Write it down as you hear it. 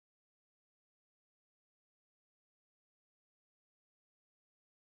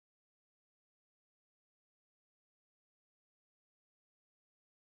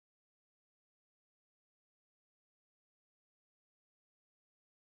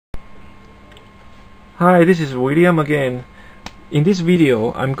Hi, this is William again. In this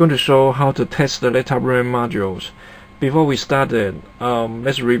video, I'm going to show how to test the laptop RAM modules. Before we started,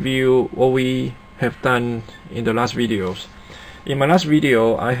 let's review what we have done in the last videos. In my last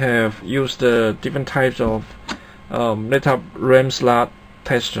video, I have used different types of laptop RAM slot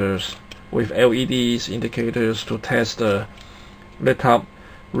testers with LEDs indicators to test the laptop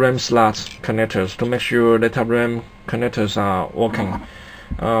RAM slots connectors to make sure laptop RAM connectors are working.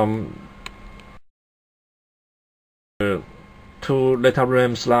 Two laptop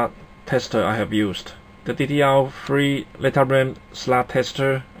RAM slot tester I have used, the DDR3 laptop RAM slot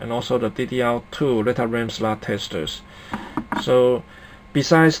tester and also the DDR2 laptop RAM slot testers. So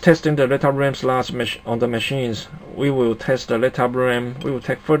besides testing the laptop RAM slots on the machines, we will test the laptop RAM. We will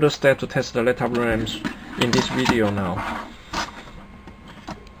take further steps to test the laptop RAMs in this video now.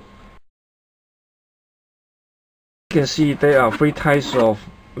 You can see there are three types of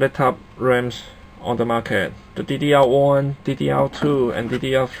laptop RAMs on the market: the DDR1, DDR2 and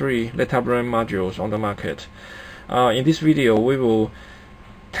DDR3 laptop RAM modules on the market. In this video, we will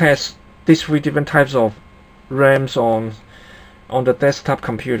test these three different types of RAMs on the desktop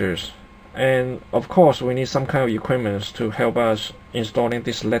computers, and of course we need some kind of equipment to help us installing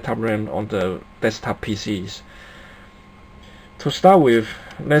this laptop RAM on the desktop PCs. To start with,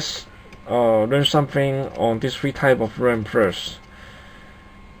 let's learn something on these three types of RAM first.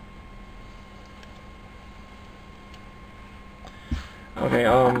 Okay,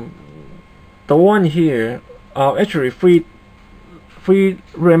 the one here, actually three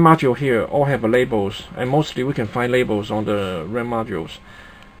RAM modules here all have labels, and mostly we can find labels on the RAM modules.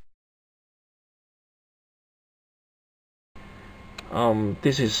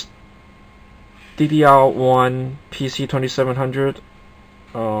 This is DDR1 PC2700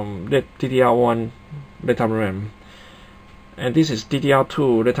 DDR1 laptop RAM, and this is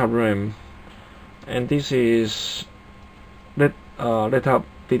DDR2 laptop RAM, and this is laptop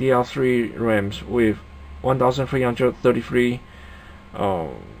DDR3 RAMs with 1333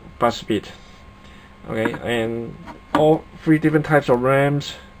 bus speed. Okay, and all three different types of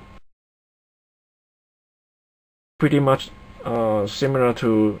RAMs pretty much similar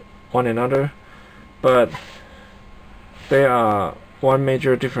to one another, but there are one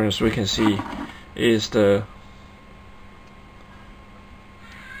major difference we can see is the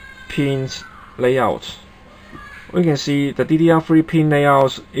pins layout. We can see the DDR3 pin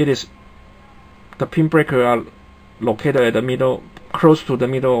layouts. It is the pin breaker are located at the middle, close to the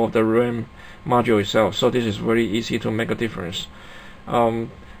middle of the RAM module itself. So this is very easy to make a difference.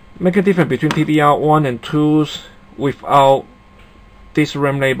 Make a difference between DDR1 and 2s without these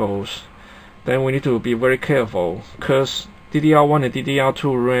RAM labels. Then we need to be very careful, because DDR1 and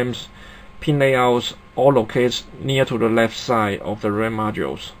DDR2 RAMs pin layouts all locate near to the left side of the RAM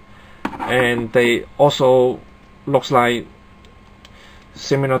modules, and they also looks like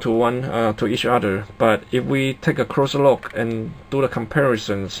similar to one to each other. But if we take a closer look and do the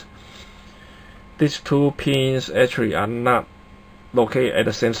comparisons, these two pins actually are not located at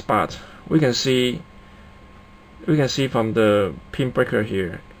the same spot. We can see from the pin breaker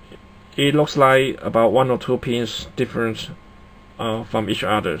here, it looks like about one or two pins different from each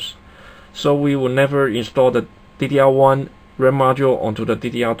others. So we will never install the DDR1 RAM module onto the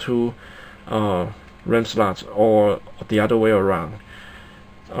DDR2 RAM slots, or the other way around.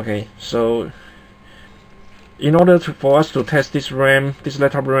 Okay, so in order for us to test these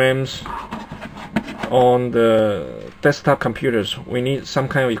laptop RAMs on the desktop computers, we need some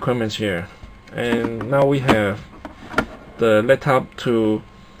kind of equipment here. And now we have the laptop to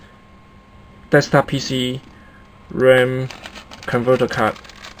desktop PC RAM converter card.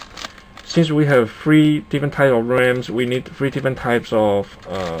 Since we have three different types of RAMs, we need three different types of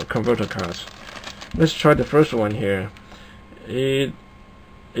converter cards. Let's try the first one here. It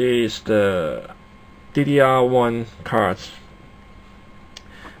is the DDR1 cards.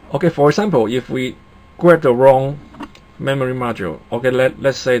 Okay, for example, if we grab the wrong memory module, okay,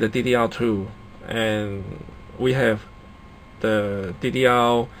 let's say the DDR2, and we have the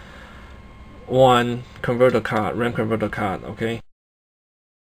DDR1 converter card, RAM converter card, okay.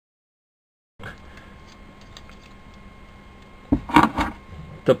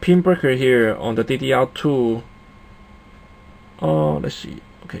 The pin breaker here on the DDR2, let's see,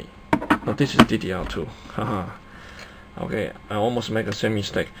 okay, no, this is DDR2, haha. Okay, I almost make the same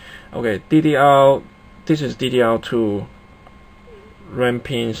mistake. Okay, this is DDR2 RAM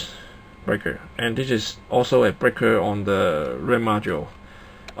pins breaker, and this is also a breaker on the RAM module,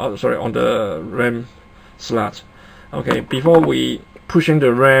 on the RAM slot. Okay, before we pushing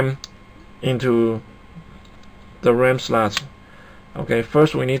the RAM into the RAM slots, okay,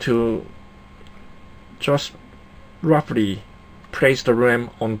 first we need to just roughly place the RAM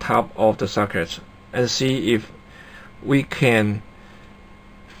on top of the socket and see if we can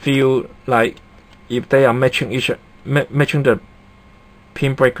feel like if they are matching the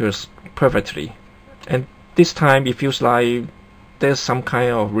pin breakers perfectly. And this time it feels like there's some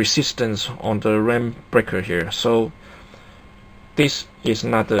kind of resistance on the RAM breaker here. So this is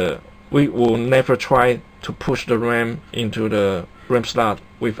not we will never try to push the RAM into the RAM slot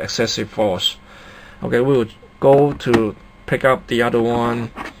with excessive force. Okay, we will go to pick up the other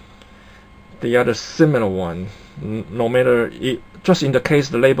one, the other similar one, no matter it, just in the case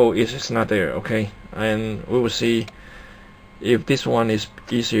the label is not there. Okay, and we will see if this one is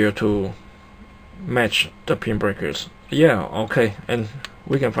easier to match the pin breakers. Yeah, okay, and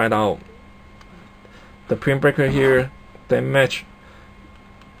we can find out the pin breaker here, they match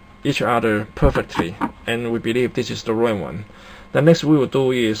each other perfectly, and we believe this is the right one. The next we will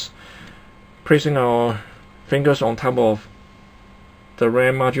do is placing our fingers on top of the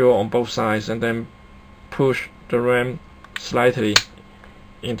RAM module on both sides and then push the RAM slightly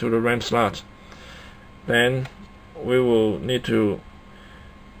into the RAM slot. Then we will need to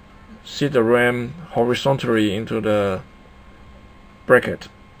sit the RAM horizontally into the bracket.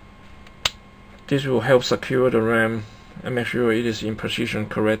 This will help secure the RAM and make sure it is in position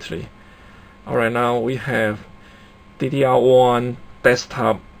correctly. Alright, now we have DDR1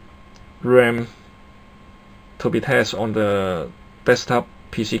 desktop RAM to be tested on the desktop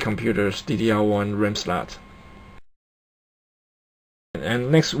PC computer's DDR1 RAM slot.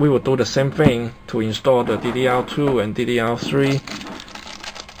 And next we will do the same thing to install the DDR2 and DDR3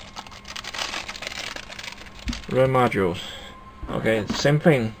 RAM modules. Okay, same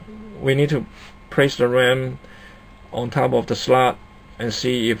thing. We need to place the RAM on top of the slot and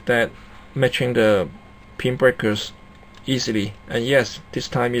see if that matching the pin breakers easily. And yes, this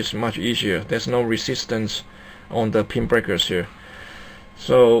time is much easier. There's no resistance on the pin breakers here.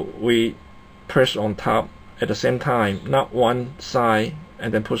 So we press on top at the same time, not one side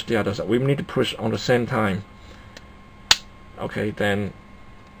and then push the other side. We need to push on the same time. Okay, then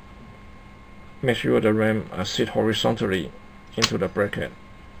make sure the RAM sit horizontally into the bracket.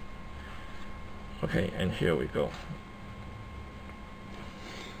 Okay, and here we go.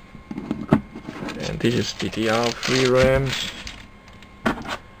 And this is DDR3 RAMs.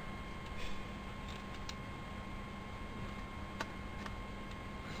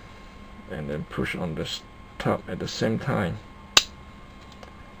 And then push on the top at the same time.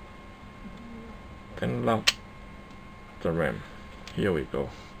 Then lock the RAM. Here we go.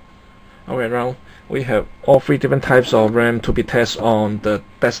 Okay, now we have all three different types of RAM to be tested on the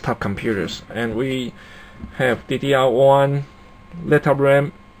desktop computers, and we have DDR1 laptop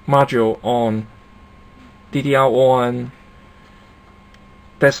RAM module on DDR1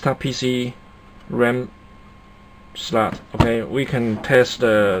 desktop PC RAM slot. Okay, we can test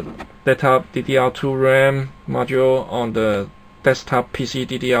the laptop DDR2 RAM module on the desktop PC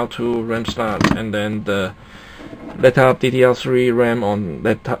DDR2 RAM slot, and then the laptop DDR3 RAM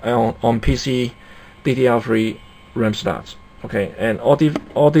on PC DDR3 RAM slots. Okay, and all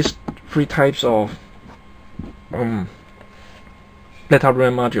these three types of laptop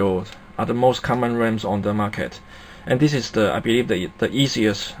RAM modules are the most common RAMs on the market, and this is I believe the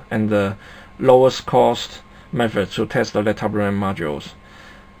easiest and the lowest cost method to test the laptop RAM modules.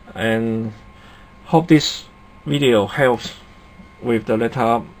 And hope this video helps with the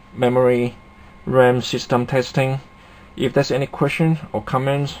laptop memory RAM system testing. If there's any question or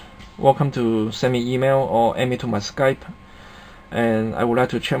comments, welcome to send me email or add me to my Skype, and I would like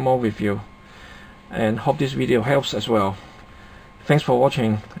to chat more with you, and hope this video helps as well. Thanks for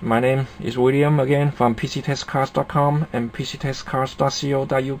watching. My name is William again from PCTestCars.com and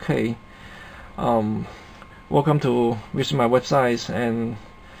PCTestCars.co.uk. Welcome to visit my websites and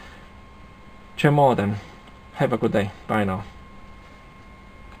chat more then. Have a good day. Bye now.